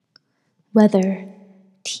Weather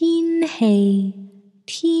天氣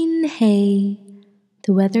天氣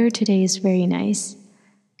The weather today is very nice.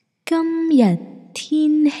 今日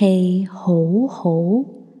天氣好好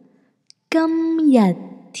今日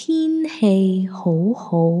天氣好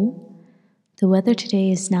好 The weather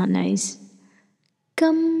today is not nice.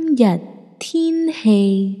 今日天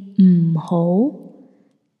氣唔好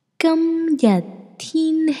今日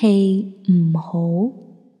天氣唔好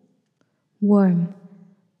Warm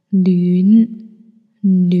暖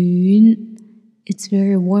暖 It's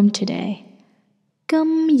very warm today.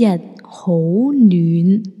 今日好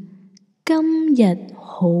暖今日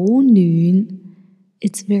好暖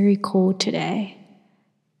It's very cold today.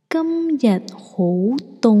 今日好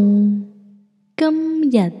凍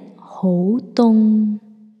今日好凍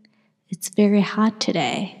It's very hot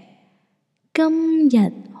today. 今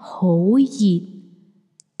日好熱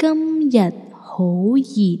今日好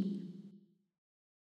熱